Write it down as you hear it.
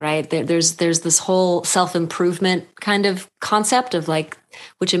right? There's this whole self-improvement kind of concept of like,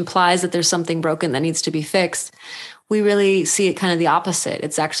 which implies that there's something broken that needs to be fixed. We really see it kind of the opposite.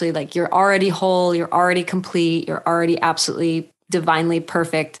 It's actually like you're already whole, you're already complete, you're already absolutely divinely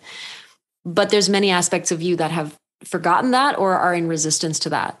perfect. But there's many aspects of you that have forgotten that or are in resistance to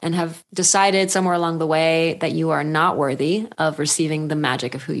that and have decided somewhere along the way that you are not worthy of receiving the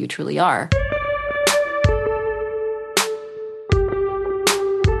magic of who you truly are.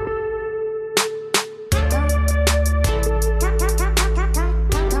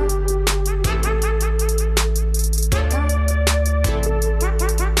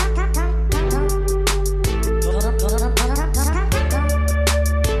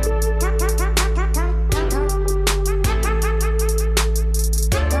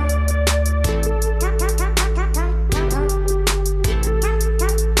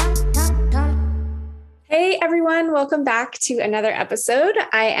 Welcome back to another episode.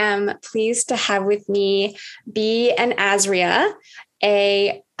 I am pleased to have with me Bea and Azria,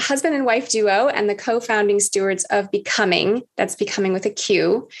 a husband and wife duo and the co-founding stewards of Becoming, that's Becoming with a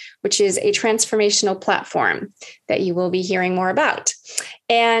Q, which is a transformational platform that you will be hearing more about.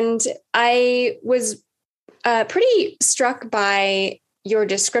 And I was pretty struck by your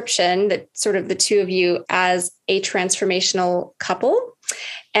description that sort of the two of you as a transformational couple.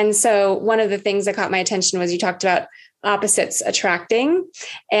 And so one of the things that caught my attention was you talked about opposites attracting.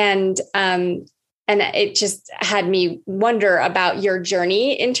 And it just had me wonder about your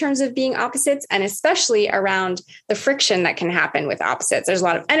journey in terms of being opposites, and especially around the friction that can happen with opposites. There's a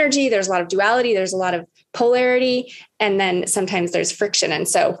lot of energy, there's a lot of duality, there's a lot of polarity, and then sometimes there's friction. And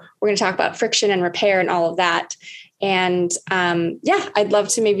so we're going to talk about friction and repair and all of that. And I'd love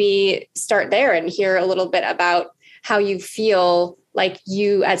to maybe start there and hear a little bit about how you feel like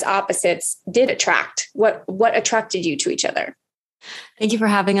you as opposites did attract. What attracted you to each other? Thank you for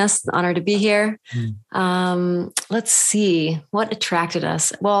having us. An honor to be here. Let's see, what attracted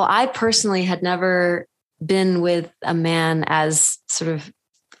us? Well, I personally had never been with a man as sort of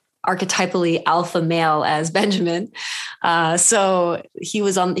archetypally alpha male as Benjamin. So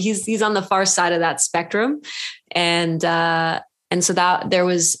he's on the far side of that spectrum. And so that there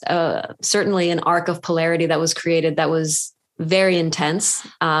was certainly an arc of polarity that was created that was very intense,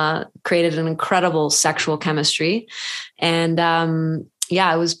 created an incredible sexual chemistry. And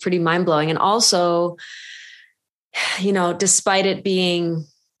it was pretty mind blowing. And also, despite it being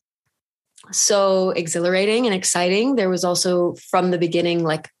so exhilarating and exciting, there was also from the beginning,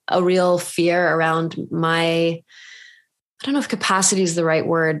 like a real fear around I don't know if capacity is the right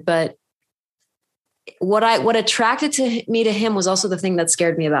word, but what attracted me to him was also the thing that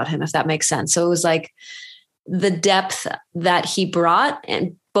scared me about him, if that makes sense. So it was like the depth that he brought,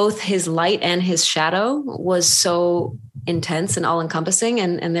 and both his light and his shadow was so intense and all encompassing.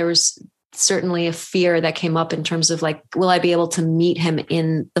 And there was certainly a fear that came up in terms of like, will I be able to meet him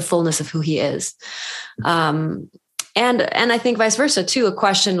in the fullness of who he is? And I think vice versa too, a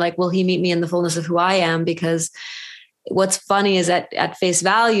question like, will he meet me in the fullness of who I am? Because what's funny is that at face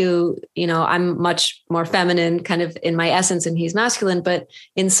value, I'm much more feminine kind of in my essence and he's masculine, but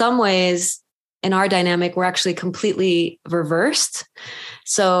in some ways in our dynamic, we're actually completely reversed.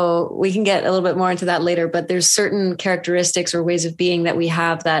 So we can get a little bit more into that later, but there's certain characteristics or ways of being that we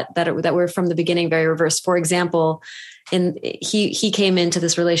have that we're from the beginning very reversed. For example, he came into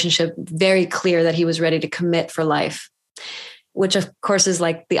this relationship very clear that he was ready to commit for life, which of course is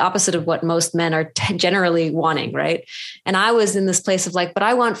like the opposite of what most men are generally wanting, right? And I was in this place of like, but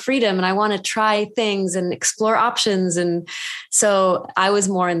I want freedom and I want to try things and explore options. And so I was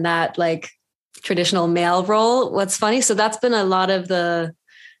more in that like traditional male role. What's funny, so that's been a lot of that's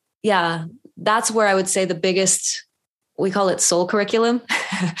where I would say the biggest, we call it soul curriculum,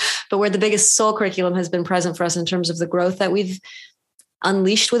 but where the biggest soul curriculum has been present for us in terms of the growth that we've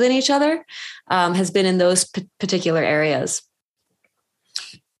unleashed within each other has been in those particular areas.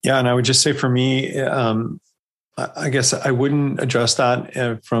 Yeah. And I would just say for me, I guess I wouldn't address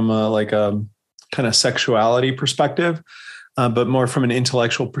that from a kind of sexuality perspective, but more from an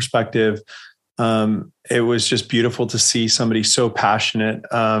intellectual perspective. It was just beautiful to see somebody so passionate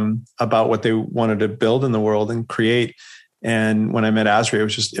about what they wanted to build in the world and create. And when I met Azria, it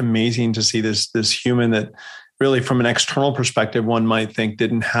was just amazing to see this human that really from an external perspective, one might think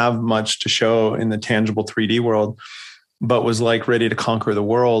didn't have much to show in the tangible 3D world, but was like ready to conquer the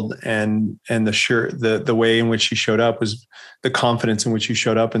world. And the way in which she showed up was the confidence in which she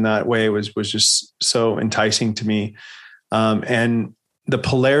showed up in that way was just so enticing to me. And the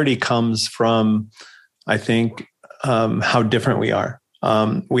polarity comes from, I think, how different we are.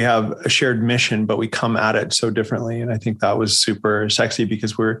 We have a shared mission, but we come at it so differently. And I think that was super sexy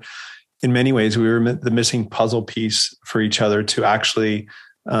because in many ways, we were the missing puzzle piece for each other to actually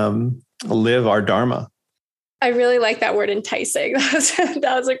live our dharma. I really like that word, enticing.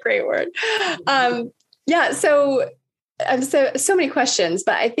 That was a great word. Yeah. So many questions,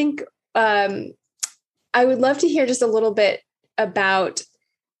 but I think I would love to hear just a little bit about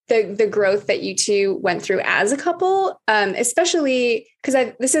the growth that you two went through as a couple, especially because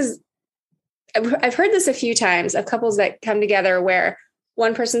I've heard this a few times of couples that come together where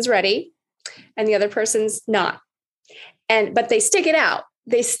one person's ready and the other person's not. But they stick it out.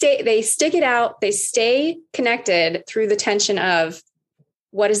 They stick it out. They stay connected through the tension of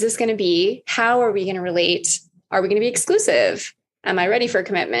what is this going to be? How are we going to relate? Are we going to be exclusive? Am I ready for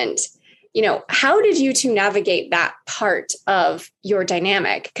commitment? How did you two navigate that part of your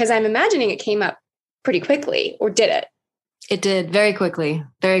dynamic? Because I'm imagining it came up pretty quickly, or did it? It did very quickly,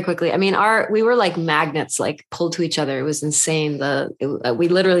 very quickly. I mean, we were like magnets, like pulled to each other. It was insane. We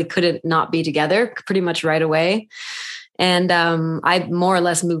literally couldn't not be together pretty much right away. And I more or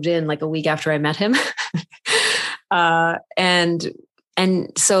less moved in like a week after I met him. And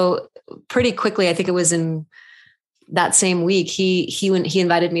so pretty quickly, I think it was in that same week, he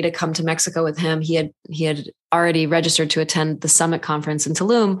invited me to come to Mexico with him. He had already registered to attend the summit conference in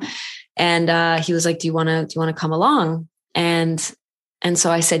Tulum. And he was like, do you want to come along? And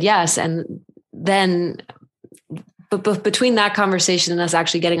so I said yes. And then, but between that conversation and us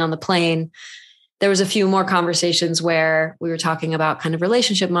actually getting on the plane, there was a few more conversations where we were talking about kind of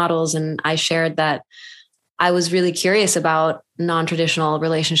relationship models. And I shared that I was really curious about non-traditional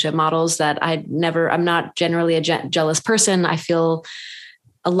relationship models that I'm not generally a jealous person. I feel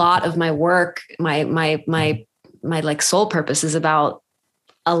a lot of my work, my like soul purpose is about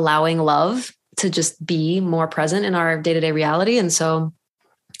allowing love to just be more present in our day-to-day reality. And so,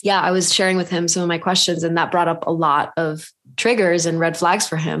 yeah, I was sharing with him some of my questions, and that brought up a lot of triggers and red flags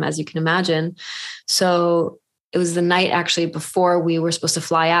for him, as you can imagine. So it was the night actually before we were supposed to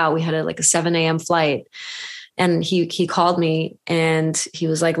fly out. We had a 7 a.m. flight, and he called me and he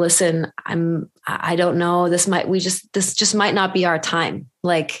was like, listen, I don't know, this just might not be our time.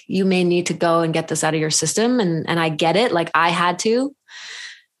 Like, you may need to go and get this out of your system. And I get it. Like, I had to,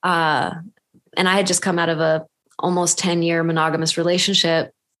 and I had just come out of a almost 10-year monogamous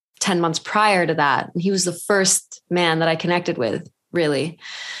relationship 10 months prior to that. And he was the first man that I connected with, really.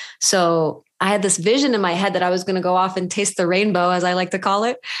 So I had this vision in my head that I was going to go off and taste the rainbow, as I like to call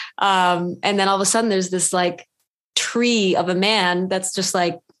it. And then all of a sudden there's this like tree of a man that's just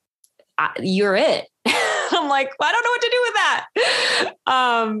like, you're it. I'm like, well, I don't know what to do with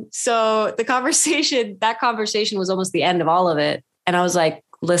that. So that conversation was almost the end of all of it. And I was like,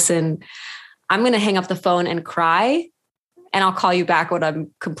 listen, I'm going to hang up the phone and cry, and I'll call you back when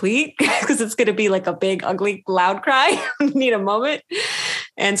I'm complete, because it's going to be like a big, ugly, loud cry. I need a moment.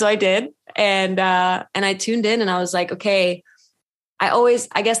 And so I did. And I tuned in, and I was like, okay,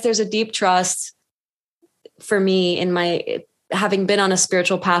 I guess there's a deep trust for me in my, having been on a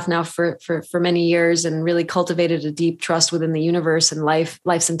spiritual path now for many years and really cultivated a deep trust within the universe and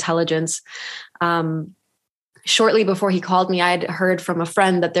life's intelligence. Shortly before he called me, I had heard from a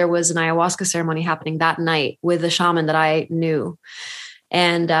friend that there was an ayahuasca ceremony happening that night with a shaman that I knew.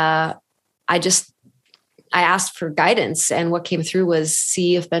 And I asked for guidance, and what came through was,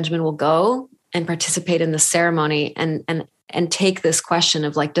 see if Benjamin will go and participate in the ceremony and take this question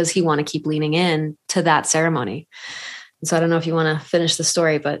of like, does he want to keep leaning in to that ceremony? And so I don't know if you want to finish the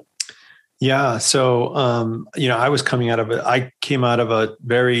story, but. Yeah. So, I came out of a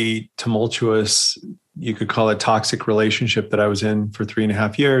very tumultuous, you could call it toxic relationship that I was in for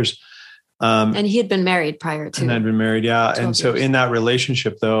 3.5 years. And he had been married prior to. And I'd been married. Yeah. And so in that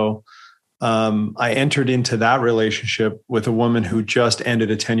relationship though, I entered into that relationship with a woman who just ended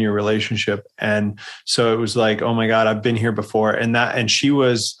a 10-year relationship. And so it was like, oh my God, I've been here before. And she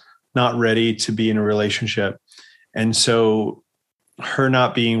was not ready to be in a relationship. And so her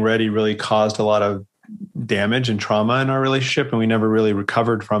not being ready really caused a lot of damage and trauma in our relationship, and we never really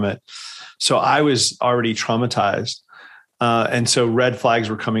recovered from it. So I was already traumatized. And so red flags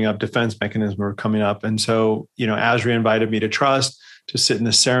were coming up, defense mechanisms were coming up. And so, Azria invited me to trust, to sit in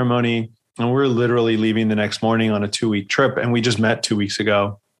the ceremony. And we're literally leaving the next morning on a 2-week trip. And we just met 2 weeks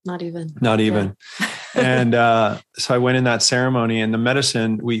ago. Not even. Yeah. And so I went in that ceremony, and the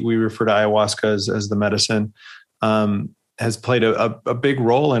medicine, we refer to ayahuasca as the medicine, has played a big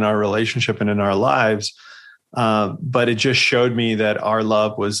role in our relationship and in our lives. But it just showed me that our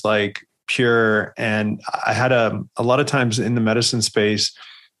love was like pure. And I had a lot of times in the medicine space,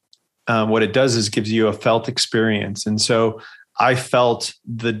 what it does is gives you a felt experience. And so I felt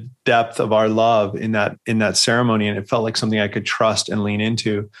the depth of our love in that ceremony, and it felt like something I could trust and lean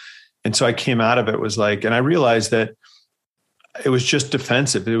into. And so I came out of it was like, and I realized that it was just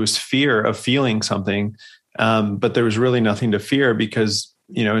defensive. It was fear of feeling something. But there was really nothing to fear because,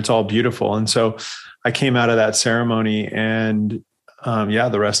 it's all beautiful. And so I came out of that ceremony and,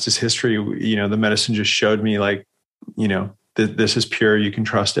 the rest is history. The medicine just showed me like, this is pure. You can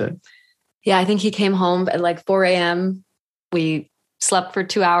trust it. Yeah. I think he came home at like 4 a.m. We slept for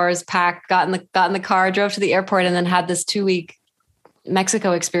 2 hours, packed, got in the car, drove to the airport, and then had this 2-week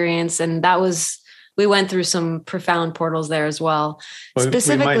Mexico experience. And we went through some profound portals there as well.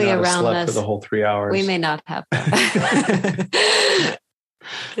 Specifically we might not around have slept this. for the whole 3 hours. We may not have.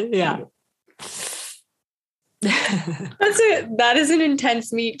 Yeah. That is an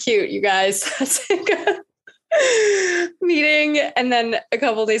intense meet cute, you guys. That's like a meeting and then a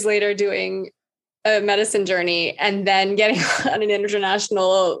couple of days later doing a medicine journey and then getting on an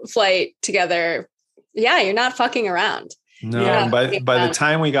international flight together. Yeah, you're not fucking around. No, by the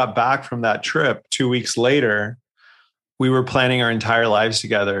time we got back from that trip 2 weeks later, we were planning our entire lives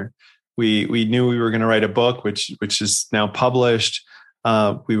together. We knew we were going to write a book, which is now published.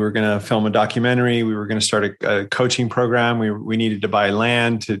 We were going to film a documentary. We were going to start a coaching program. We needed to buy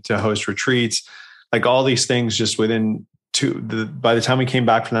land to host retreats, like all these things. Just by the time we came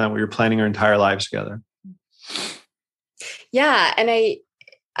back from that, we were planning our entire lives together. Yeah, and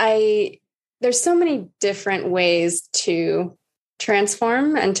I there's so many different ways to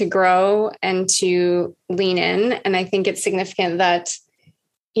transform and to grow and to lean in, and I think it's significant that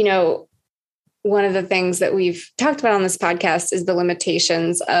one of the things that we've talked about on this podcast is the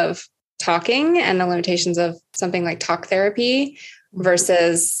limitations of talking and the limitations of something like talk therapy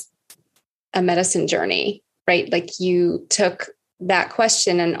versus a medicine journey, right? Like you took that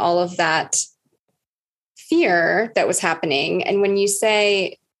question and all of that fear that was happening. And when you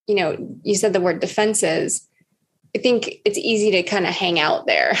say, you said the word defenses, I think it's easy to kind of hang out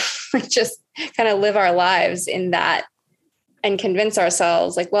there, just kind of live our lives in that and convince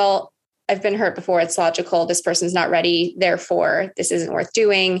ourselves like, well, I've been hurt before. It's logical. This person's not ready. Therefore, this isn't worth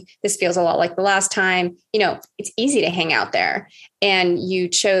doing. This feels a lot like the last time. It's easy to hang out there. And you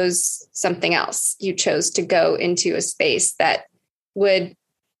chose something else. You chose to go into a space that would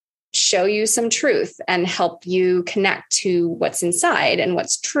show you some truth and help you connect to what's inside and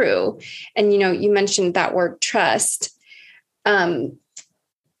what's true. And, you mentioned that word trust. I'm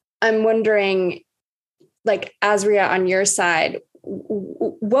wondering, like, Azria, on your side,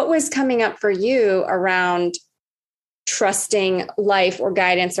 what was coming up for you around trusting life or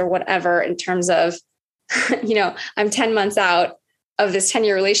guidance or whatever in terms of, I'm 10 months out of this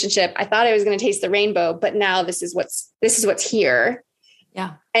 10-year relationship. I thought I was going to taste the rainbow, but now this is what's here.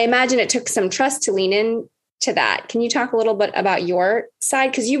 Yeah. I imagine it took some trust to lean in to that. Can you talk a little bit about your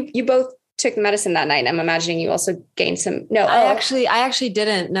side? Because you both took medicine that night. And I'm imagining you also gained some. No, I actually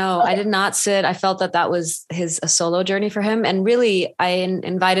didn't. No, okay. I did not sit. I felt that was a solo journey for him. And really, I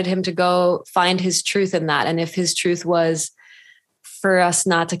invited him to go find his truth in that. And if his truth was for us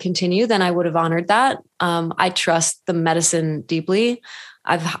not to continue, then I would have honored that. I trust the medicine deeply.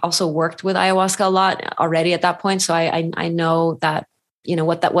 I've also worked with ayahuasca a lot already at that point. So I know that,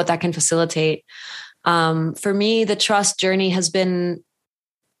 what that can facilitate. For me, the trust journey has been,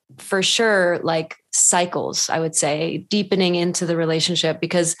 for sure, like cycles, I would say, deepening into the relationship,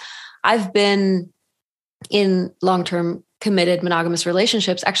 because I've been in long-term committed monogamous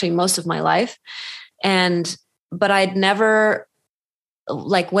relationships actually most of my life. But I'd never,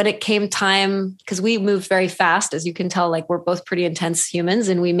 like, when it came time, because we moved very fast, as you can tell, like we're both pretty intense humans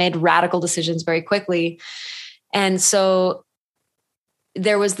and we made radical decisions very quickly. And so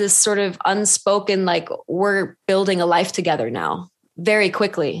there was this sort of unspoken, like, we're building a life together now, very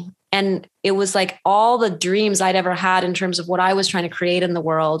quickly. And it was like all the dreams I'd ever had in terms of what I was trying to create in the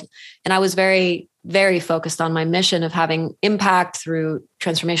world. And I was very, very focused on my mission of having impact through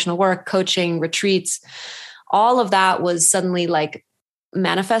transformational work, coaching, retreats. All of that was suddenly like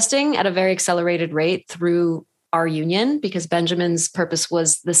manifesting at a very accelerated rate through our union, because Benjamin's purpose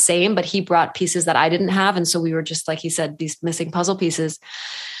was the same, but he brought pieces that I didn't have. And so we were just, like he said, these missing puzzle pieces.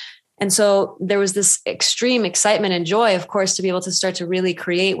 And so there was this extreme excitement and joy, of course, to be able to start to really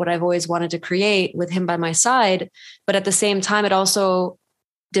create what I've always wanted to create with him by my side. But at the same time, it also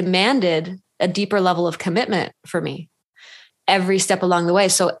demanded a deeper level of commitment for me every step along the way.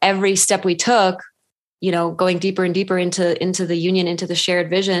 So every step we took, going deeper and deeper into the union, into the shared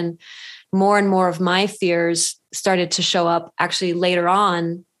vision, more and more of my fears started to show up actually later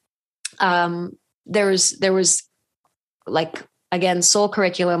on. There was like again, soul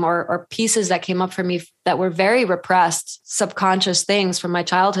curriculum or pieces that came up for me that were very repressed, subconscious things from my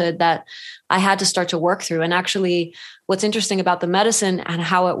childhood that I had to start to work through. And actually, what's interesting about the medicine and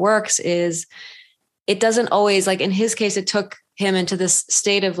how it works is it doesn't always, like in his case, it took him into this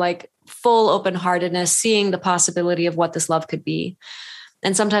state of like full open-heartedness, seeing the possibility of what this love could be.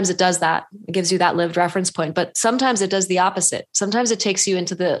 And sometimes it does that. It gives you that lived reference point, but sometimes it does the opposite. Sometimes it takes you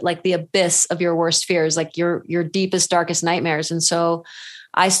into the abyss of your worst fears, like your deepest, darkest nightmares. And so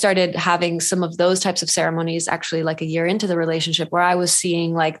I started having some of those types of ceremonies actually like a year into the relationship, where I was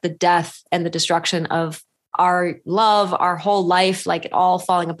seeing like the death and the destruction of our love, our whole life, like it all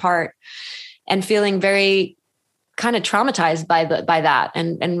falling apart, and feeling very kind of traumatized by that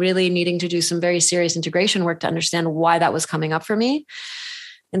and really needing to do some very serious integration work to understand why that was coming up for me.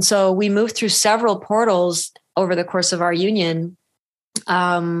 And so we moved through several portals over the course of our union.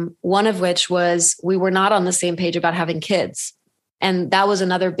 One of which was we were not on the same page about having kids. And that was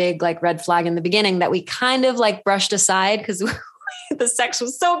another big like red flag in the beginning that we kind of like brushed aside because the sex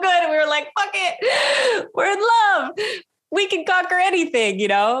was so good. And we were like, fuck it, we're in love. We can conquer anything, you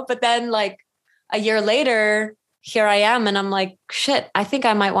know? But then like a year later, here I am. And I'm like, shit, I think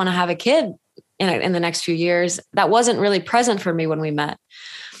I might want to have a kid in the next few years. That wasn't really present for me when we met.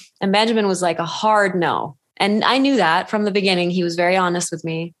 And Benjamin was like a hard no. And I knew that from the beginning. He was very honest with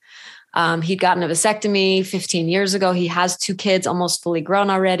me. He'd gotten a vasectomy 15 years ago. He has 2 kids, almost fully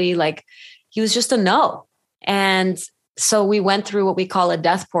grown already. Like he was just a no. And so we went through what we call a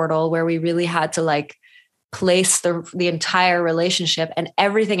death portal, where we really had to like place the entire relationship and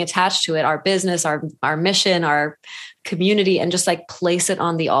everything attached to it, our business, our mission, our community, and just like place it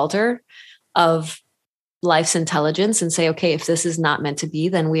on the altar of life's intelligence and say, okay, if this is not meant to be,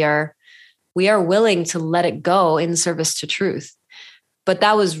 then we are willing to let it go in service to truth. But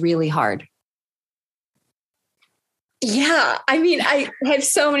that was really hard. Yeah. I mean, I have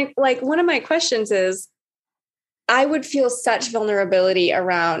so many, like one of my questions is, I would feel such vulnerability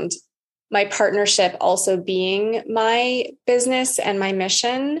around my partnership also being my business and my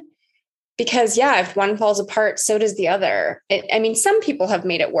mission. Because if one falls apart, so does the other. I mean, some people have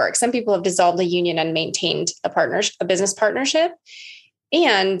made it work. Some people have dissolved a union and maintained a business partnership.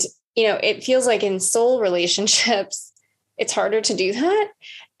 And, you know, it feels like in soul relationships, it's harder to do that.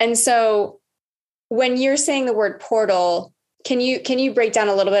 And so when you're saying the word portal, can you break down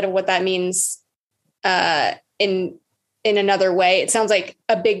a little bit of what that means in another way? It sounds like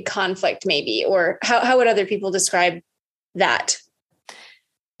a big conflict maybe, or how would other people describe that?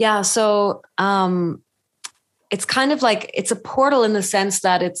 Yeah. So it's kind of like it's a portal in the sense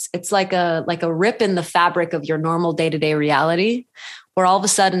that it's like a rip in the fabric of your normal day-to-day reality, where all of a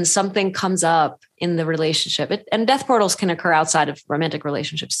sudden something comes up in the relationship. And death portals can occur outside of romantic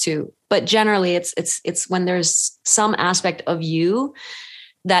relationships too. But generally it's when there's some aspect of you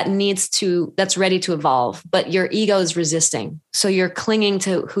that's ready to evolve, but your ego is resisting. So you're clinging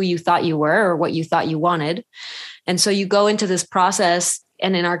to who you thought you were or what you thought you wanted. And so you go into this process.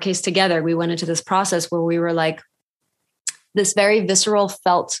 And in our case together, we went into this process where we were like this very visceral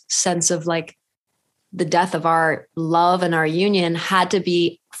felt sense of like the death of our love and our union had to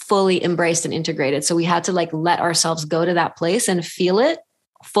be fully embraced and integrated. So we had to like let ourselves go to that place and feel it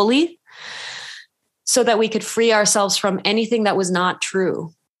fully so that we could free ourselves from anything that was not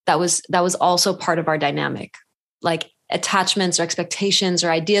true. That was also part of our dynamic, like attachments or expectations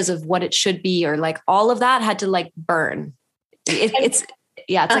or ideas of what it should be, or like all of that had to like burn. It's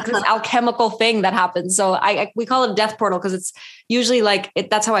like this alchemical thing that happens. So we call it a death portal because it's usually like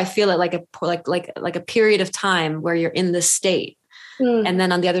that's how I feel it, like a period of time where you're in this state, and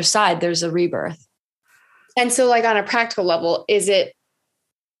then on the other side there's a rebirth. And so, like on a practical level, is it,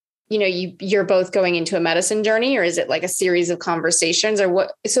 you know, you're both going into a medicine journey, or is it like a series of conversations, or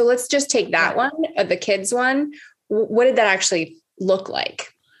what? So let's just take that one, the kids one. What did that actually look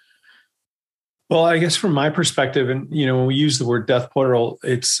like? Well, I guess from my perspective, and, you know, when we use the word death portal,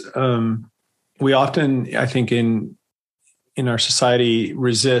 it's, we often, I think in our society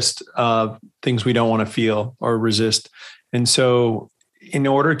resist things we don't want to feel or resist. And so in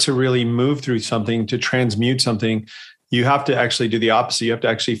order to really move through something, to transmute something, you have to actually do the opposite. You have to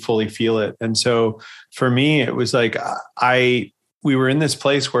actually fully feel it. And so for me, it was like, we were in this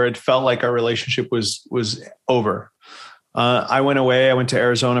place where it felt like our relationship was over. I went away. I went to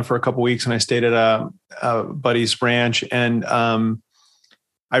Arizona for a couple of weeks and I stayed at a buddy's ranch. And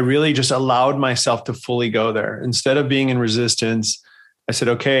I really just allowed myself to fully go there. Instead of being in resistance, I said,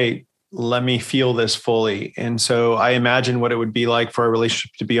 okay, let me feel this fully. And so I imagined what it would be like for our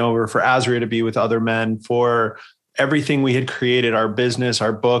relationship to be over, for Azria to be with other men, for everything we had created, our business,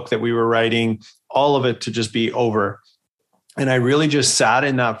 our book that we were writing, all of it to just be over. And I really just sat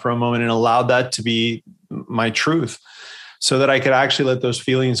in that for a moment and allowed that to be my truth so that I could actually let those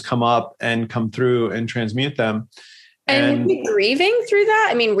feelings come up and come through and transmute them. And were you grieving through that?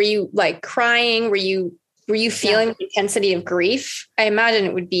 I mean, were you like crying? Were you feeling the intensity of grief? I imagine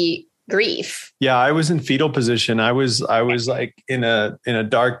it would be grief. Yeah, I was in fetal position. I was like in a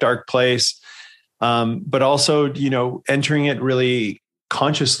dark place. But also, entering it really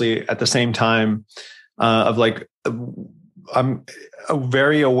consciously at the same time, of like, I'm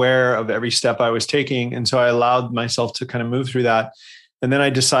very aware of every step I was taking. And so I allowed myself to kind of move through that. And then I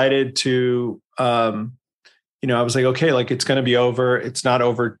decided to, I was like, okay, like it's going to be over. It's not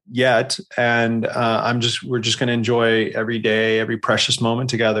over yet. And we're just going to enjoy every day, every precious moment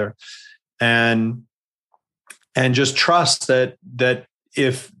together. And just trust that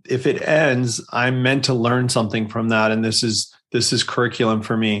if it ends, I'm meant to learn something from that. And this is curriculum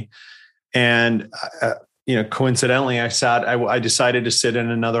for me. And, coincidentally, I decided to sit in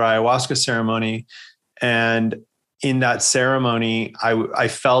another ayahuasca ceremony. And in that ceremony, I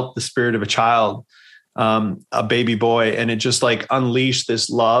felt the spirit of a child, a baby boy. And it just like unleashed this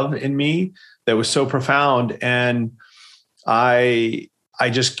love in me that was so profound. And I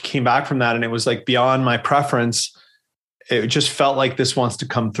just came back from that, and it was like beyond my preference. It just felt like this wants to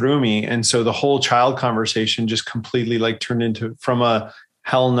come through me. And so the whole child conversation just completely like turned into from a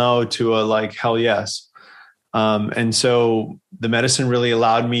hell no to a like hell yes. And so the medicine really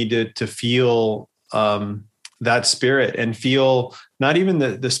allowed me to feel that spirit and feel not even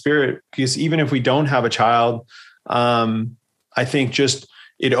the spirit, because even if we don't have a child, I think just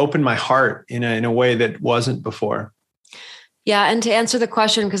it opened my heart in a way that wasn't before. Yeah. And to answer the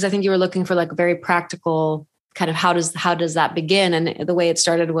question, because I think you were looking for like a very practical kind of how does that begin? And the way it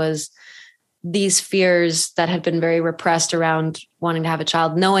started was these fears that had been very repressed around wanting to have a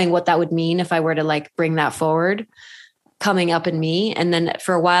child, knowing what that would mean if I were to like bring that forward, coming up in me. And then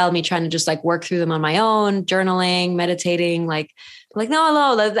for a while, me trying to just like work through them on my own, journaling, meditating, like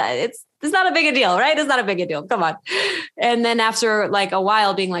no, it's not a big a deal, right? It's not a big a deal. Come on. And then after like a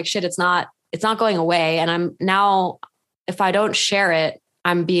while being like, shit, it's not going away. And I'm now, if I don't share it,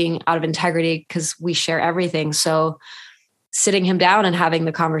 I'm being out of integrity because we share everything. So sitting him down and having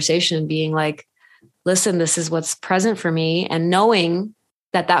the conversation and being like, listen, this is what's present for me. And knowing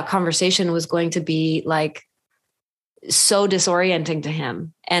that conversation was going to be like so disorienting to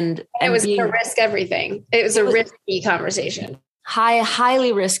him. And it was to risk everything. It was a risky conversation.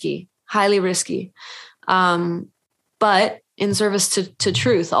 Highly risky. But in service to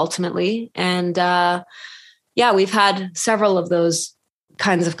truth ultimately. And we've had several of those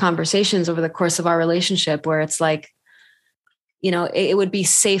kinds of conversations over the course of our relationship where it's like, it would be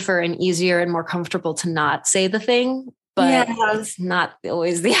safer and easier and more comfortable to not say the thing, but it's not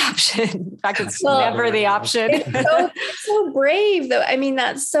always the option. In fact, it's never the option. It's so brave though. I mean,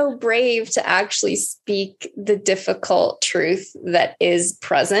 that's so brave to actually speak the difficult truth that is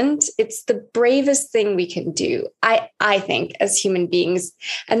present. It's the bravest thing we can do, I think, as human beings.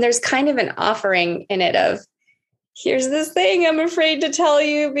 And there's kind of an offering in it of, here's this thing I'm afraid to tell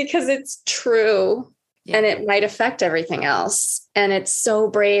you because it's true. Yeah. And it might affect everything else. And it's so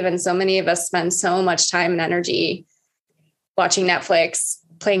brave. And so many of us spend so much time and energy watching Netflix,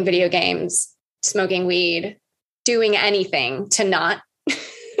 playing video games, smoking weed, doing anything to not,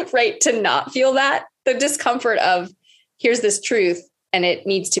 right? To not feel that the discomfort of here's this truth and it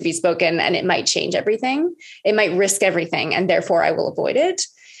needs to be spoken and it might change everything. It might risk everything. And therefore I will avoid it.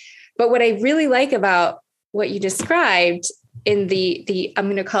 But what I really like about what you described in the I'm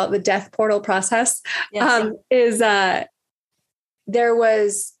going to call it the death portal process, is there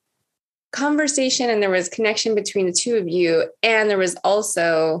was conversation and there was connection between the two of you. And there was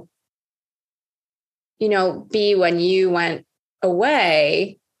also, B, when you went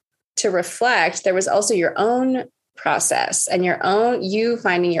away to reflect, there was also your own process and you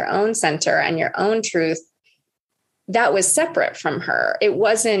finding your own center and your own truth that was separate from her. It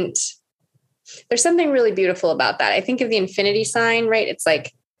wasn't. There's something really beautiful about that. I think of the infinity sign, right? It's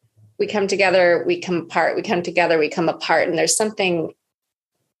like we come together, we come apart, we come together, we come apart. And there's something,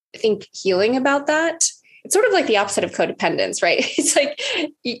 I think, healing about that. It's sort of like the opposite of codependence, right? It's like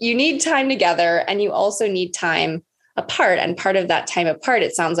you need time together and you also need time apart. And part of that time apart,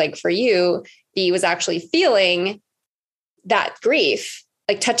 it sounds like for you, B, was actually feeling that grief,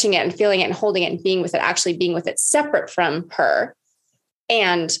 like touching it and feeling it and holding it and being with it, actually being with it separate from her.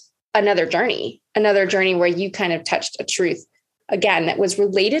 And another journey where you kind of touched a truth again that was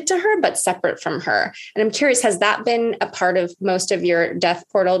related to her, but separate from her. And I'm curious, has that been a part of most of your death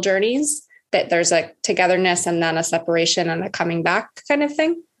portal journeys, that there's a togetherness and then a separation and a coming back kind of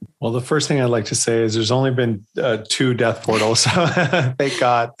thing? Well, the first thing I'd like to say is there's only been 2 death portals. So thank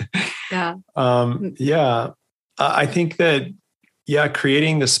God. Yeah. Yeah. I think that,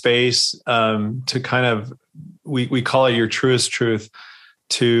 creating the space to kind of, we call it your truest truth,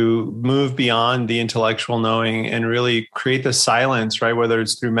 to move beyond the intellectual knowing and really create the silence, right? Whether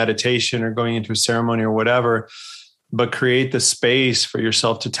it's through meditation or going into a ceremony or whatever, but create the space for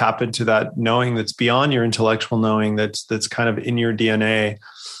yourself to tap into that knowing that's beyond your intellectual knowing, that's kind of in your DNA,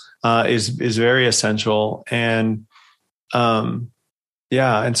 is very essential. And and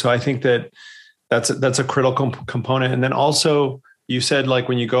so I think that's a critical component. And then also, you said, like,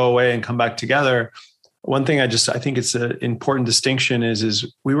 when you go away and come back together, one thing I think it's an important distinction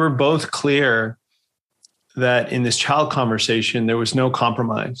is we were both clear that in this child conversation, there was no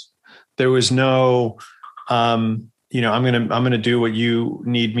compromise. There was no, I'm going to do what you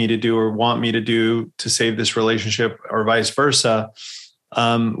need me to do or want me to do to save this relationship, or vice versa.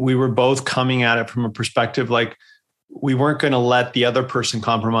 We were both coming at it from a perspective, like, we weren't going to let the other person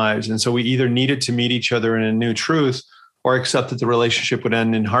compromise. And so we either needed to meet each other in a new truth or accept that the relationship would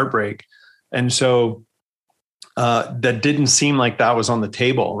end in heartbreak. And so that didn't seem like that was on the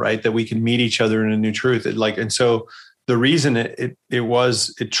table, right? That we can meet each other in a new truth. And so the reason it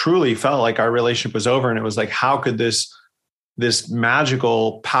truly felt like our relationship was over. And it was like, how could this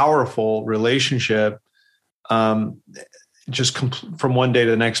magical, powerful relationship just from one day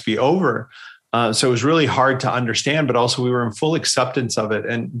to the next be over? So it was really hard to understand, but also we were in full acceptance of it.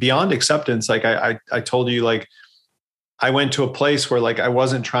 And beyond acceptance, like I told you, like, I went to a place where, like, I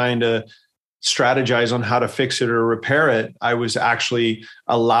wasn't trying to strategize on how to fix it or repair it. I was actually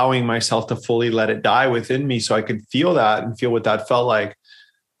allowing myself to fully let it die within me so I could feel that and feel what that felt like.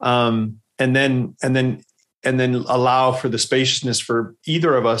 And then allow for the spaciousness for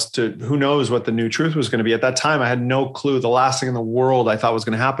either of us to, who knows what the new truth was going to be. At that time, I had no clue. The last thing in the world I thought was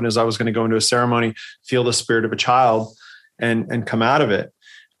going to happen is I was going to go into a ceremony, feel the spirit of a child, and come out of it.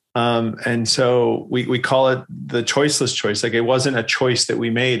 And so we call it the choiceless choice. Like, it wasn't a choice that we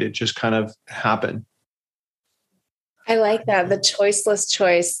made. It just kind of happened. I like that. The choiceless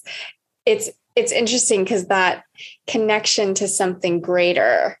choice. It's interesting because that connection to something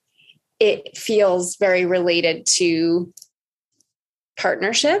greater, it feels very related to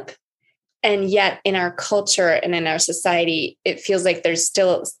partnership. And yet in our culture and in our society, it feels like there's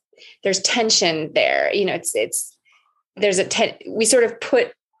tension there. We sort of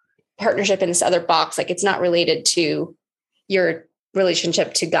put partnership in this other box. Like, it's not related to your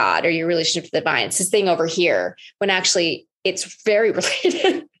relationship to God or your relationship to the divine. It's this thing over here, when actually it's very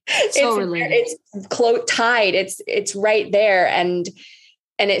related. It's tied. It's right there. And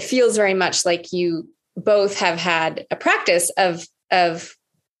it feels very much like you both have had a practice of I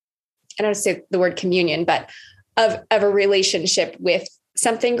don't say the word communion, but of a relationship with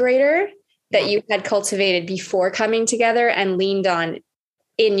something greater that you had cultivated before coming together and leaned on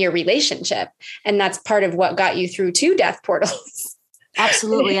in your relationship. And that's part of what got you through 2 death portals.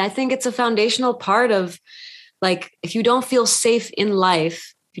 Absolutely. I think it's a foundational part of, like, if you don't feel safe in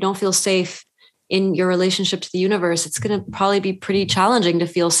life, if you don't feel safe in your relationship to the universe, it's going to probably be pretty challenging to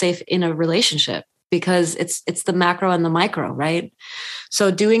feel safe in a relationship, because it's the macro and the micro, right?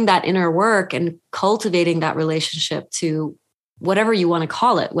 So doing that inner work and cultivating that relationship to whatever you want to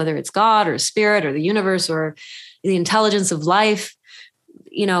call it, whether it's God or spirit or the universe or the intelligence of life,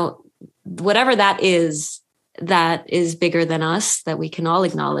 whatever that is bigger than us, that we can all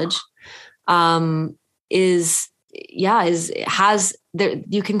acknowledge, you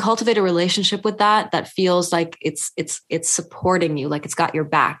can cultivate a relationship with that feels like it's supporting you, like it's got your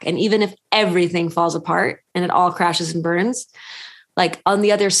back. And even if everything falls apart and it all crashes and burns, like, on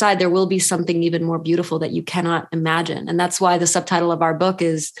the other side, there will be something even more beautiful that you cannot imagine. And that's why the subtitle of our book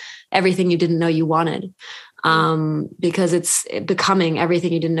is Everything You Didn't Know You Wanted. Because it's becoming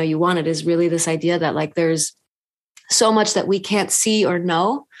everything you didn't know you wanted, is really this idea that, like, there's so much that we can't see or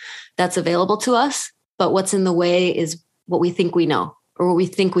know that's available to us, but what's in the way is what we think we know or what we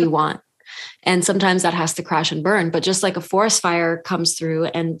think we want. And sometimes that has to crash and burn. But just like a forest fire comes through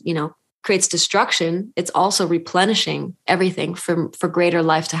and, creates destruction, it's also replenishing everything for greater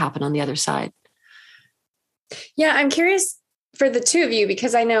life to happen on the other side. Yeah, I'm curious for the 2 of you,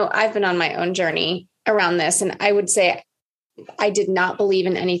 because I know I've been on my own journey around this. And I would say I did not believe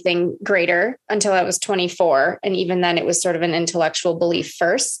in anything greater until I was 24. And even then it was sort of an intellectual belief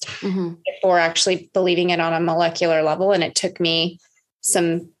first, before actually believing it on a molecular level. And it took me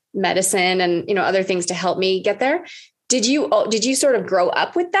some medicine and, other things to help me get there. Did you sort of grow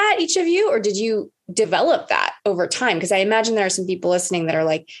up with that, each of you, or did you develop that over time? Because I imagine there are some people listening that are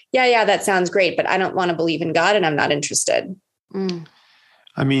like, yeah, that sounds great, but I don't want to believe in God and I'm not interested.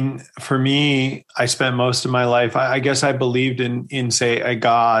 I mean, for me, I spent most of my life, I guess I believed in say a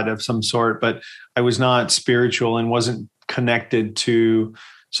God of some sort, but I was not spiritual and wasn't connected to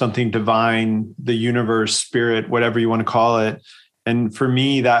something divine, the universe, spirit, whatever you want to call it. And for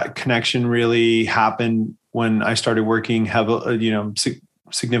me, that connection really happened when I started working heavily,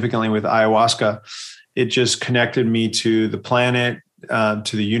 significantly with ayahuasca. It just connected me to the planet,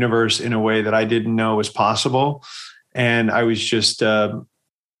 to the universe in a way that I didn't know was possible. And I just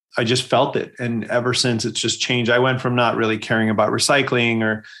felt it. And ever since, it's just changed. I went from not really caring about recycling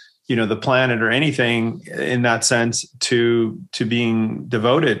or, the planet or anything in that sense to being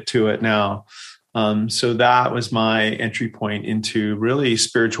devoted to it now. So that was my entry point into really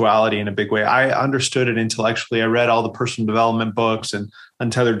spirituality in a big way. I understood it intellectually. I read all the personal development books and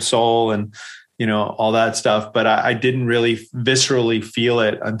Untethered Soul and, all that stuff, but I didn't really viscerally feel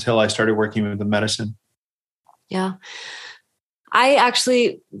it until I started working with the medicine. Yeah.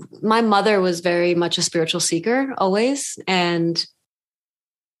 My mother was very much a spiritual seeker always. And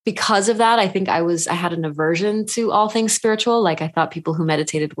because of that, I think I had an aversion to all things spiritual. Like I thought people who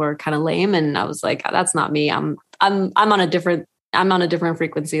meditated were kind of lame. And I was like, that's not me. I'm on a different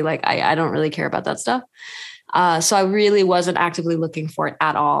frequency. Like I don't really care about that stuff. So I really wasn't actively looking for it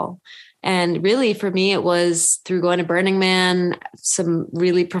at all. And really for me, it was through going to Burning Man, some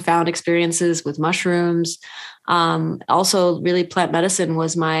really profound experiences with mushrooms. Also really plant medicine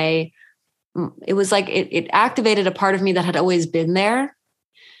was it activated a part of me that had always been there,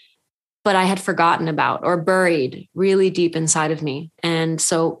 but I had forgotten about or buried really deep inside of me. And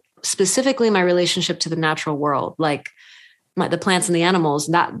so specifically my relationship to the natural world, like the plants and the animals,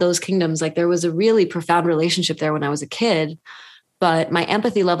 those kingdoms, like there was a really profound relationship there when I was a kid, but my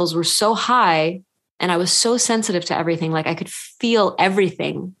empathy levels were so high and I was so sensitive to everything. Like I could feel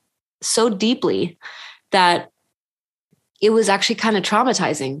everything so deeply that it was actually kind of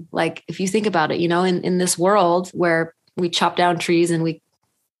traumatizing. Like if you think about it, in this world where we chop down trees and we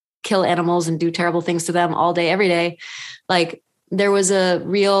kill animals and do terrible things to them all day, every day, like there was I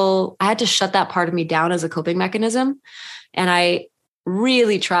had to shut that part of me down as a coping mechanism. And I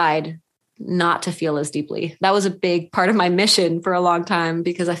really tried not to feel as deeply. That was a big part of my mission for a long time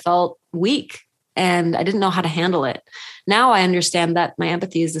because I felt weak and I didn't know how to handle it. Now I understand that my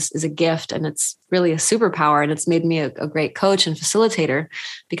empathy is a gift and it's really a superpower. And it's made me a great coach and facilitator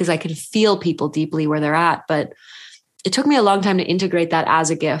because I can feel people deeply where they're at. But it took me a long time to integrate that as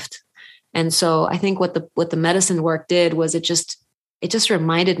a gift. And so I think what the medicine work did was it just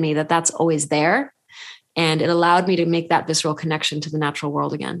reminded me that that's always there. And it allowed me to make that visceral connection to the natural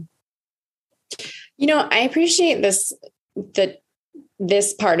world again. I appreciate this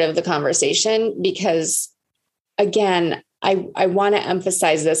part of the conversation because, again, I want to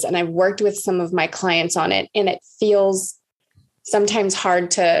emphasize this, and I've worked with some of my clients on it, and it feels sometimes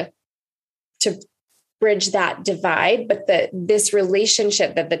hard to bridge that divide, but this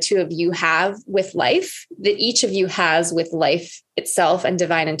relationship that the two of you have with life, that each of you has with life itself and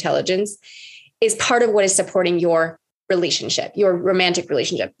divine intelligence, is part of what is supporting your relationship, your romantic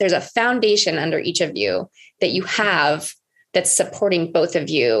relationship. There's a foundation under each of you that you have that's supporting both of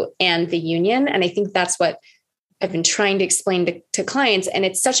you and the union. And I think that's what I've been trying to explain to clients. And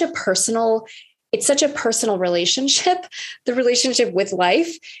it's such a personal relationship, the relationship with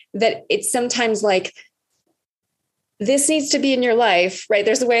life, that it's sometimes like, this needs to be in your life, right?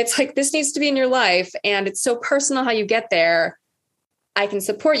 There's a way it's like, this needs to be in your life. And it's so personal how you get there. I can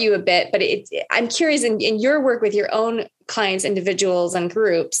support you a bit, but I'm curious in your work with your own clients, individuals and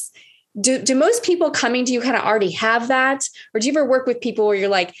groups, do most people coming to you kind of already have that? Or do you ever work with people where you're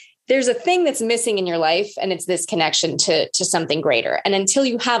like, there's a thing that's missing in your life and it's this connection to something greater. And until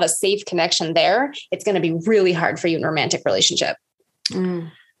you have a safe connection there, it's going to be really hard for you in a romantic relationship.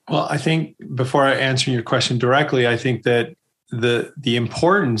 Mm. Well, I think before I answer your question directly, I think that the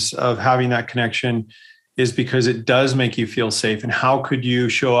importance of having that connection is because it does make you feel safe. And how could you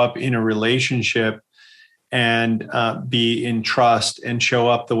show up in a relationship and be in trust and show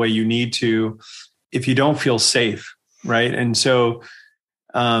up the way you need to if you don't feel safe, right? And so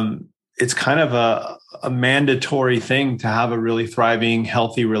it's kind of a mandatory thing to have a really thriving,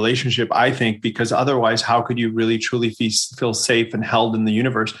 healthy relationship, I think, because otherwise, how could you really truly feel safe and held in the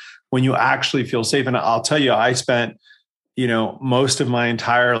universe when you actually feel safe? And I'll tell you, I spent, most of my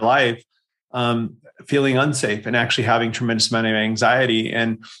entire life feeling unsafe and actually having tremendous amount of anxiety.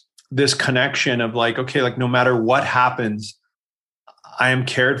 And this connection of like, okay, like no matter what happens, I am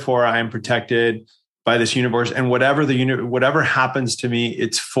cared for, I am protected by this universe, and whatever happens to me,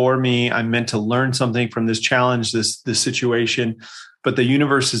 it's for me. I'm meant to learn something from this challenge, this situation. But the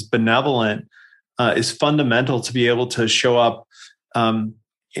universe is benevolent, is fundamental to be able to show up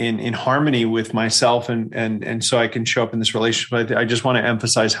in harmony with myself, and so I can show up in this relationship. I just want to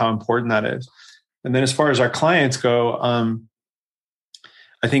emphasize how important that is. And then as far as our clients go,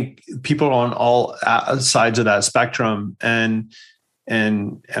 I think people are on all sides of that spectrum, and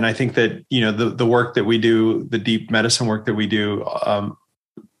I think that, you know, the work that we do, the deep medicine work that we do,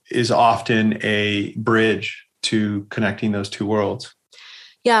 is often a bridge to connecting those two worlds.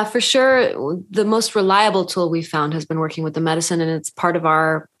 Yeah, for sure. The most reliable tool we found has been working with the medicine, and it's part of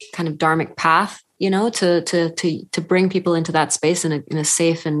our kind of dharmic path, you know, to bring people into that space in a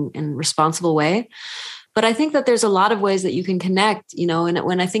safe and responsible way. But I think that there's a lot of ways that you can connect, you know, and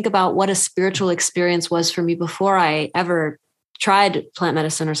when I think about what a spiritual experience was for me before I ever tried plant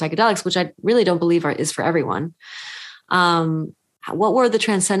medicine or psychedelics, which I really don't believe is for everyone. What were the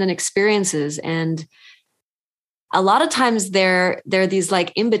transcendent experiences? And a lot of times they're these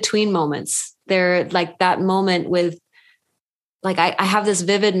like in-between moments. They're like that moment with, like, I have this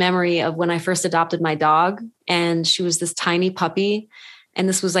vivid memory of when I first adopted my dog, and she was this tiny puppy. And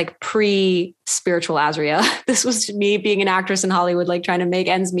this was like pre-spiritual Azria. This was me being an actress in Hollywood, like trying to make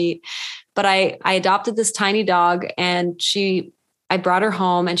ends meet. But I adopted this tiny dog, and I brought her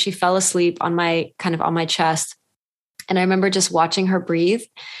home, and she fell asleep on my chest. And I remember just watching her breathe,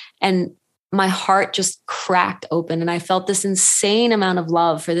 and my heart just cracked open, and I felt this insane amount of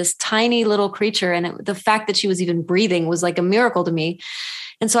love for this tiny little creature. And the fact that she was even breathing was like a miracle to me.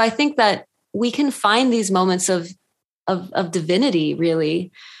 And so I think that we can find these moments of divinity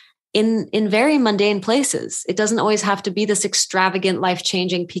really in very mundane places. It doesn't always have to be this extravagant,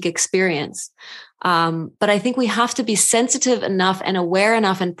 life-changing peak experience. But I think we have to be sensitive enough and aware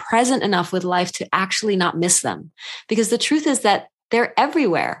enough and present enough with life to actually not miss them. Because the truth is that they're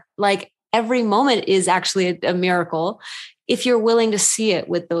everywhere. Like, every moment is actually a miracle if you're willing to see it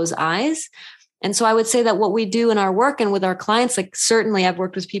with those eyes. And so I would say that what we do in our work and with our clients, like, certainly I've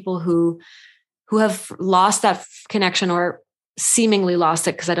worked with people who have lost that connection or seemingly lost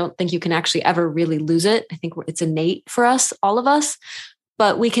it, because I don't think you can actually ever really lose it. I think it's innate for us, all of us,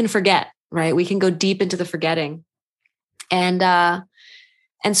 but we can forget, right? We can go deep into the forgetting. And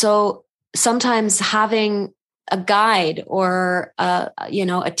so sometimes having a guide or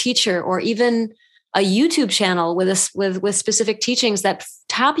a teacher, or even a YouTube channel with specific teachings that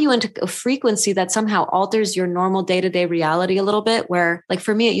tap you into a frequency that somehow alters your normal day-to-day reality a little bit, where, like,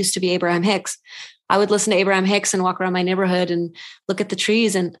 for me, it used to be Abraham Hicks. I would listen to Abraham Hicks and walk around my neighborhood and look at the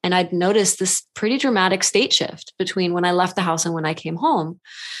trees. And I'd notice this pretty dramatic state shift between when I left the house and when I came home.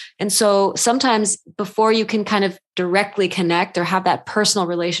 And so sometimes before you can kind of directly connect or have that personal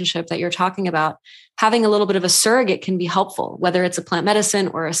relationship that you're talking about, having a little bit of a surrogate can be helpful, whether it's a plant medicine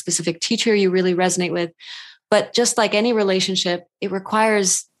or a specific teacher you really resonate with. But just like any relationship, it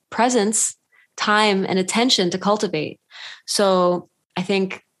requires presence, time, and attention to cultivate. So I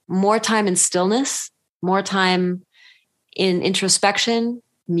think more time in stillness, more time in introspection.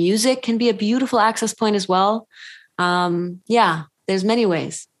 Music can be a beautiful access point as well. There's many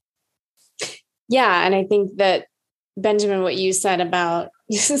ways. Yeah. And I think that, Benjamin, what you said about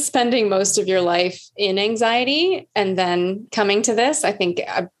spending most of your life in anxiety and then coming to this, I think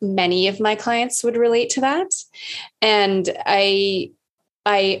many of my clients would relate to that. And I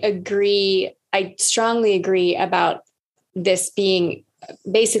agree. I strongly agree about this being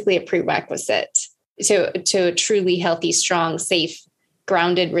basically a prerequisite to a truly healthy, strong, safe,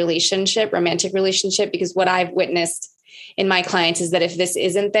 grounded relationship, romantic relationship. Because what I've witnessed in my clients is that if this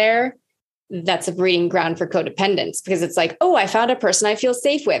isn't there, that's a breeding ground for codependence, because it's like, oh, I found a person I feel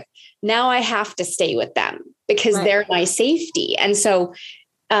safe with. Now I have to stay with them because they're my safety. And so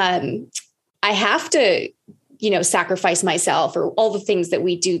I have to, sacrifice myself, or all the things that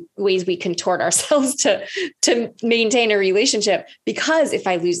we do, ways we contort ourselves to maintain a relationship, because if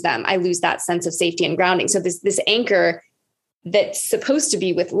I lose them, I lose that sense of safety and grounding. So this anchor that's supposed to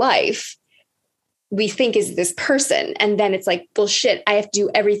be with life, we think is this person. And then it's like, bullshit, I have to do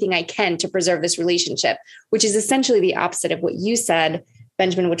everything I can to preserve this relationship, which is essentially the opposite of what you said,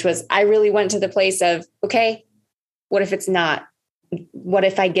 Benjamin, which was, I really went to the place of, okay, what if it's not? What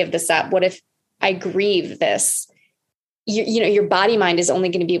if I give this up? What if I grieve this? Your body mind is only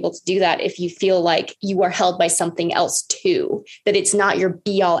going to be able to do that if you feel like you are held by something else too, that it's not your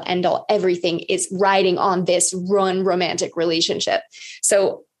be all end all. Everything is riding on this romantic relationship.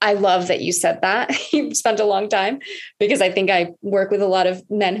 So I love that you said that. You spent a long time, because I think I work with a lot of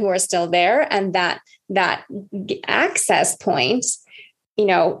men who are still there, and that access point,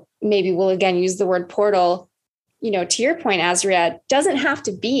 maybe we'll again use the word portal, to your point, Azria, doesn't have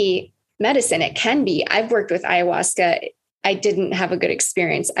to be medicine. It can be. I've worked with ayahuasca I didn't have a good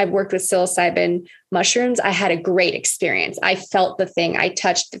experience. I've worked with psilocybin mushrooms. I had a great experience. I felt the thing. I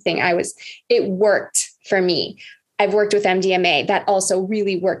touched the thing. It worked for me. I've worked with MDMA. That also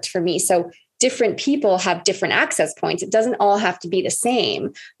really worked for me. So different people have different access points. It doesn't all have to be the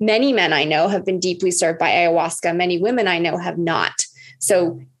same. Many men I know have been deeply served by ayahuasca. Many women I know have not.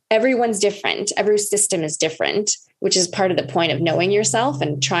 So everyone's different. Every system is different, which is part of the point of knowing yourself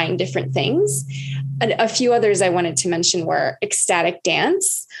and trying different things. And a few others I wanted to mention were ecstatic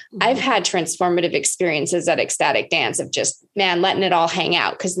dance. I've had transformative experiences at ecstatic dance of just, man, letting it all hang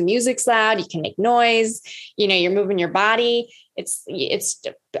out because the music's loud. You can make noise, you're moving your body.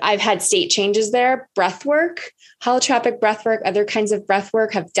 I've had state changes there. Breath work, holotropic breath work, other kinds of breath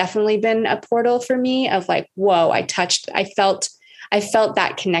work have definitely been a portal for me of like, whoa, I felt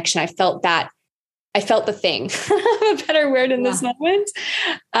that connection. I felt the thing, a better word in this moment,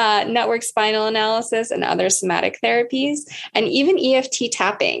 network spinal analysis and other somatic therapies. And even EFT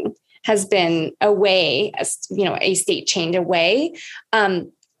tapping has been a way, a state change away.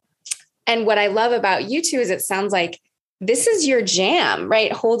 And what I love about you two is it sounds like this is your jam,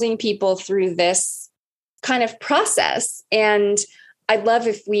 right? Holding people through this kind of process. And I'd love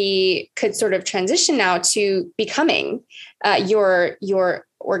if we could sort of transition now to becoming your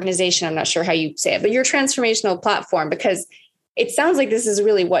organization. I'm not sure how you say it, but your transformational platform, because it sounds like this is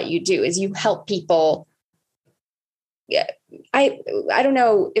really what you do is you help people. Yeah. I don't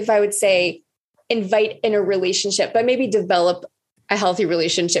know if I would say invite in a relationship, but maybe develop a healthy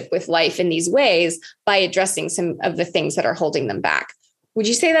relationship with life in these ways by addressing some of the things that are holding them back. Would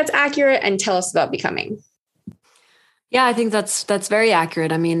you say that's accurate? And tell us about becoming. Yeah, I think that's very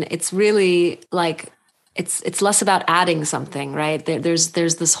accurate. I mean, it's really like, it's less about adding something, right? There's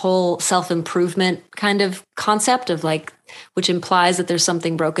this whole self-improvement kind of concept of like, which implies that there's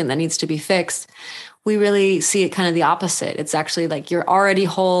something broken that needs to be fixed. We really see it kind of the opposite. It's actually like, you're already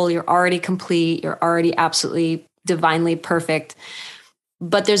whole, you're already complete, you're already absolutely divinely perfect.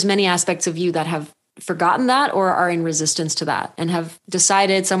 But there's many aspects of you that have forgotten that or are in resistance to that and have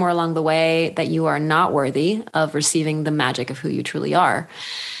decided somewhere along the way that you are not worthy of receiving the magic of who you truly are.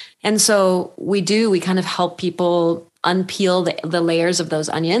 And so we kind of help people unpeel the layers of those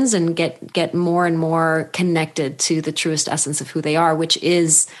onions and get more and more connected to the truest essence of who they are, which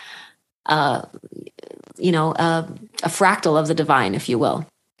is, a fractal of the divine, if you will.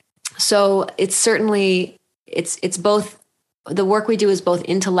 So it's certainly, it's both, the work we do is both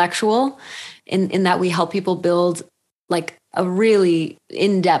intellectual in that we help people build like a really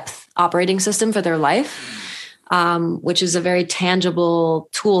in-depth operating system for their life, which is a very tangible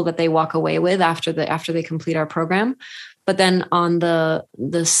tool that they walk away with after they complete our program. But then on the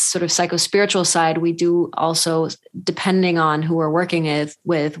sort of psychospiritual side, we do also, depending on who we're working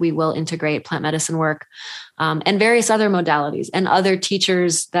with, we will integrate plant medicine work and various other modalities and other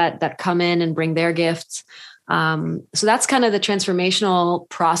teachers that come in and bring their gifts. So that's kind of the transformational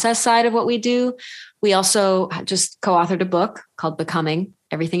process side of what we do. We also just co-authored a book called Becoming: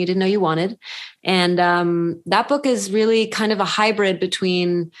 Everything You Didn't Know You Wanted. And that book is really kind of a hybrid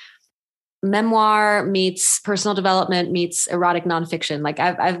between memoir meets personal development meets erotic nonfiction.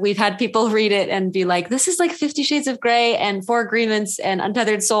 Like we've had people read it and be like, this is like 50 Shades of Grey and Four Agreements and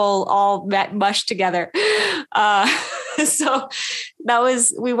Untethered Soul all mushed together. So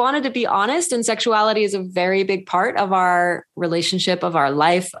we wanted to be honest, and sexuality is a very big part of our relationship, of our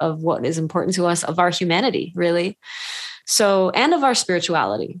life, of what is important to us, of our humanity, really. So, and of our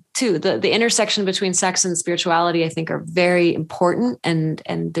spirituality too. The intersection between sex and spirituality, I think, are very important. And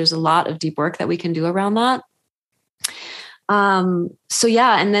there's a lot of deep work that we can do around that. So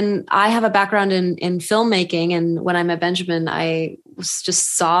yeah. And then I have a background in filmmaking. And when I met Benjamin, I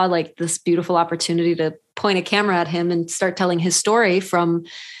just saw like this beautiful opportunity to point a camera at him and start telling his story from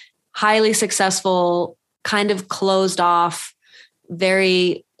highly successful, kind of closed off,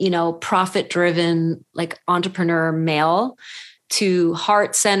 very, profit-driven, like entrepreneur male to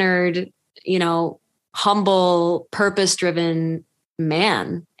heart-centered, humble, purpose-driven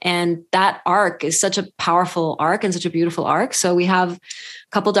man. And that arc is such a powerful arc and such a beautiful arc. So we have a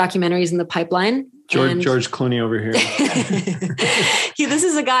couple documentaries in the pipeline. George Clooney over here. This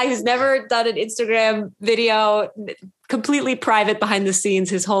is a guy who's never done an Instagram video, completely private behind the scenes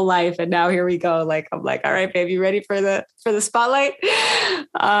his whole life. And now here we go. Like, I'm like, all right, babe, you ready for the spotlight?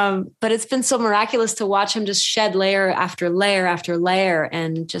 But it's been so miraculous to watch him just shed layer after layer after layer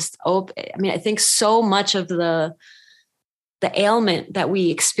and just open. I mean, I think so much of the ailment that we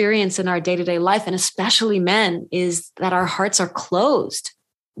experience in our day-to-day life, and especially men, is that our hearts are closed,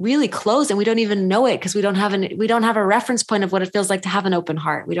 really closed, and we don't even know it because we don't have a reference point of what it feels like to have an open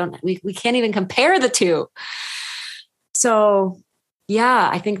heart. We can't even compare the two. So yeah,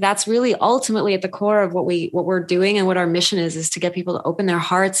 I think that's really ultimately at the core of what we're doing and what our mission is to get people to open their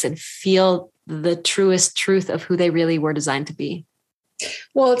hearts and feel the truest truth of who they really were designed to be.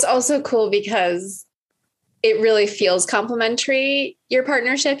 Well, it's also cool because it really feels complementary, your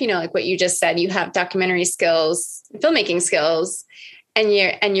partnership, like what you just said, you have documentary skills, filmmaking skills, and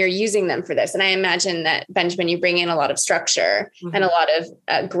you're using them for this. And I imagine that, Benjamin, you bring in a lot of structure and a lot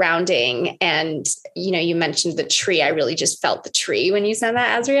of grounding. And, you mentioned the tree. I really just felt the tree when you said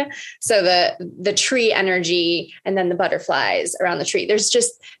that, Azria. So the tree energy and then the butterflies around the tree.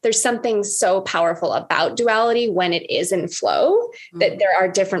 There's something so powerful about duality when it is in flow, that there are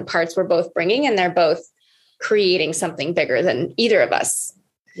different parts we're both bringing, and they're both creating something bigger than either of us.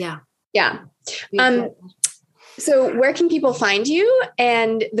 Yeah. Yeah. So where can people find you?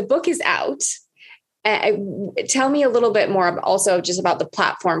 And the book is out. Tell me a little bit more also just about the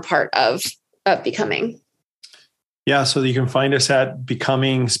platform part of Becoming. Yeah. So you can find us at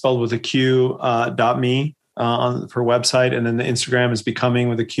Becoming, spelled with a Q, .me for website. And then the Instagram is Becoming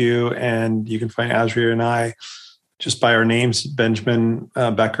with a Q. And you can find Azria and I just by our names, Benjamin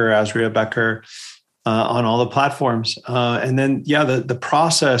Becker, Azria Becker, on all the platforms. And then, the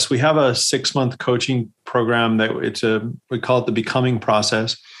process, we have a 6-month coaching program that we call it the Becoming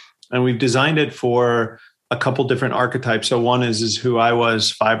process. And we've designed it for a couple different archetypes. So one is who I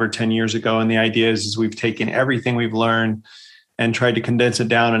was 5 or 10 years ago. And the idea is we've taken everything we've learned and tried to condense it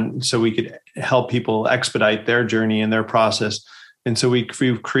down. And so we could help people expedite their journey and their process. And so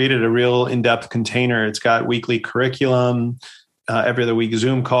we've created a real in-depth container. It's got weekly curriculum, every other week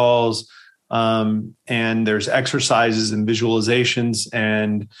Zoom calls, and there's exercises and visualizations.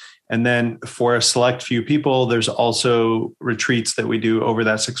 And then for a select few people, there's also retreats that we do over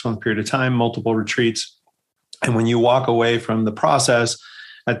that 6-month period of time, multiple retreats. And when you walk away from the process,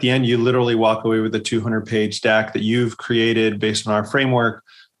 at the end, you literally walk away with a 200-page deck that you've created based on our framework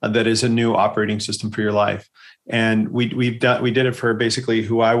that is a new operating system for your life. And we did it for basically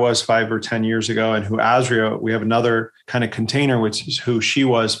who I was 5 or 10 years ago, and who Azria, we have another kind of container, which is who she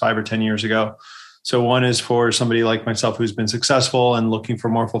was 5 or 10 years ago. So one is for somebody like myself who's been successful and looking for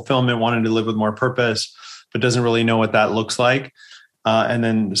more fulfillment, wanting to live with more purpose, but doesn't really know what that looks like. And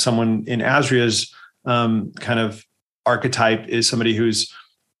then someone in Azria's kind of archetype is somebody who's,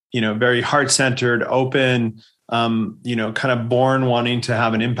 very heart-centered, open, kind of born wanting to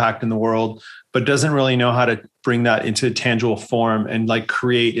have an impact in the world, but doesn't really know how to bring that into tangible form and like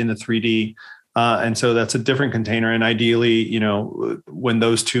create in the 3D. And so that's a different container. And ideally, when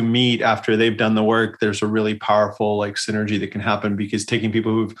those two meet after they've done the work, there's a really powerful like synergy that can happen, because taking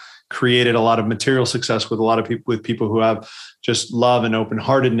people who've created a lot of material success with a lot of people, with people who have just love and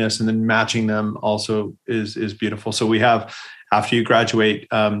open-heartedness, and then matching them also is beautiful. So we have, after you graduate,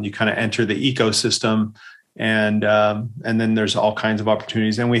 you kind of enter the ecosystem. And then there's all kinds of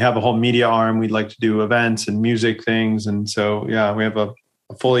opportunities. And we have a whole media arm. We'd like to do events and music things. And so, we have a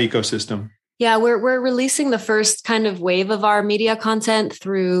full ecosystem. Yeah, we're releasing the first kind of wave of our media content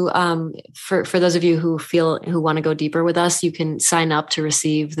through, for those of you who want to go deeper with us, you can sign up to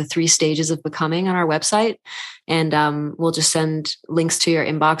receive the 3 stages of Becoming on our website. And we'll just send links to your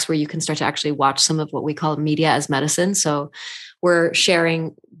inbox where you can start to actually watch some of what we call media as medicine. So we're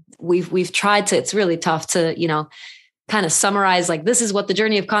sharing, we've tried to, it's really tough to, kind of summarize like, this is what the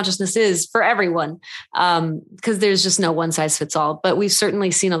journey of consciousness is for everyone. Because there's just no one size fits all, but we've certainly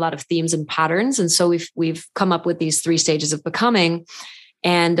seen a lot of themes and patterns. And so we've come up with these 3 stages of Becoming,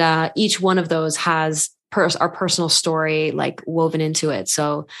 and each one of those has our personal story like woven into it.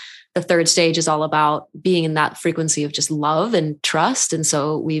 So the 3rd stage is all about being in that frequency of just love and trust. And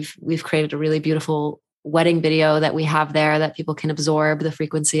so we've created a really beautiful wedding video that we have there that people can absorb the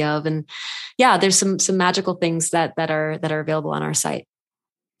frequency of. And there's some magical things that are available on our site.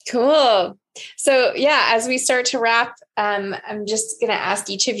 Cool. So as we start to wrap, I'm just going to ask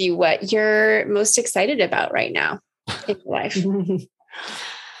each of you what you're most excited about right now in your life.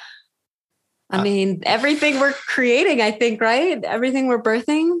 I mean, everything we're creating, I think, right? Everything we're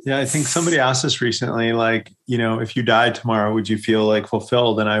birthing. Yeah, I think somebody asked us recently, like, if you died tomorrow, would you feel like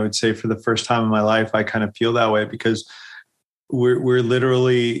fulfilled? And I would say for the first time in my life, I kind of feel that way, because we're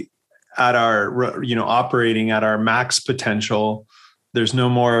literally at our, operating at our max potential. There's no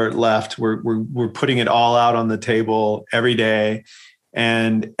more left. We're putting it all out on the table every day,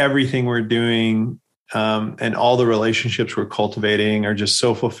 and everything we're doing, and all the relationships we're cultivating are just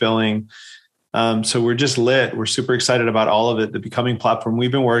so fulfilling. So we're just lit. We're super excited about all of it. The Becoming platform,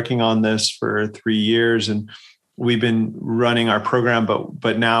 we've been working on this for 3 years, and we've been running our program,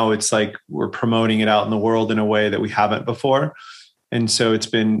 but now it's like we're promoting it out in the world in a way that we haven't before. And so it's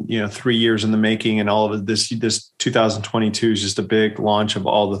been, 3 years in the making, and all of this 2022 is just a big launch of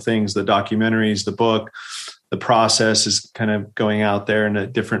all the things, the documentaries, the book, the process is kind of going out there in a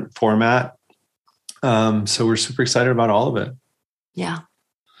different format. So we're super excited about all of it. Yeah.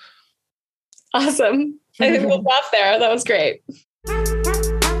 Awesome. I think we'll stop there. That was great.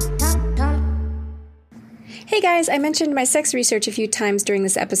 Hey guys, I mentioned my sex research a few times during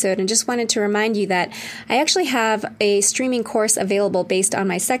this episode and just wanted to remind you that I actually have a streaming course available based on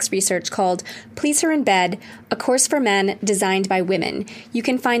my sex research called Please Her in Bed, a course for men designed by women. You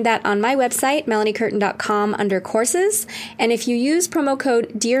can find that on my website, melaniecurtin.com, under courses. And if you use promo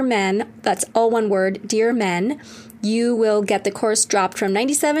code DEARMEN, that's all one word, DEARMEN, you will get the course dropped from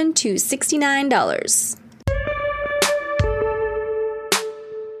 $97 to $69.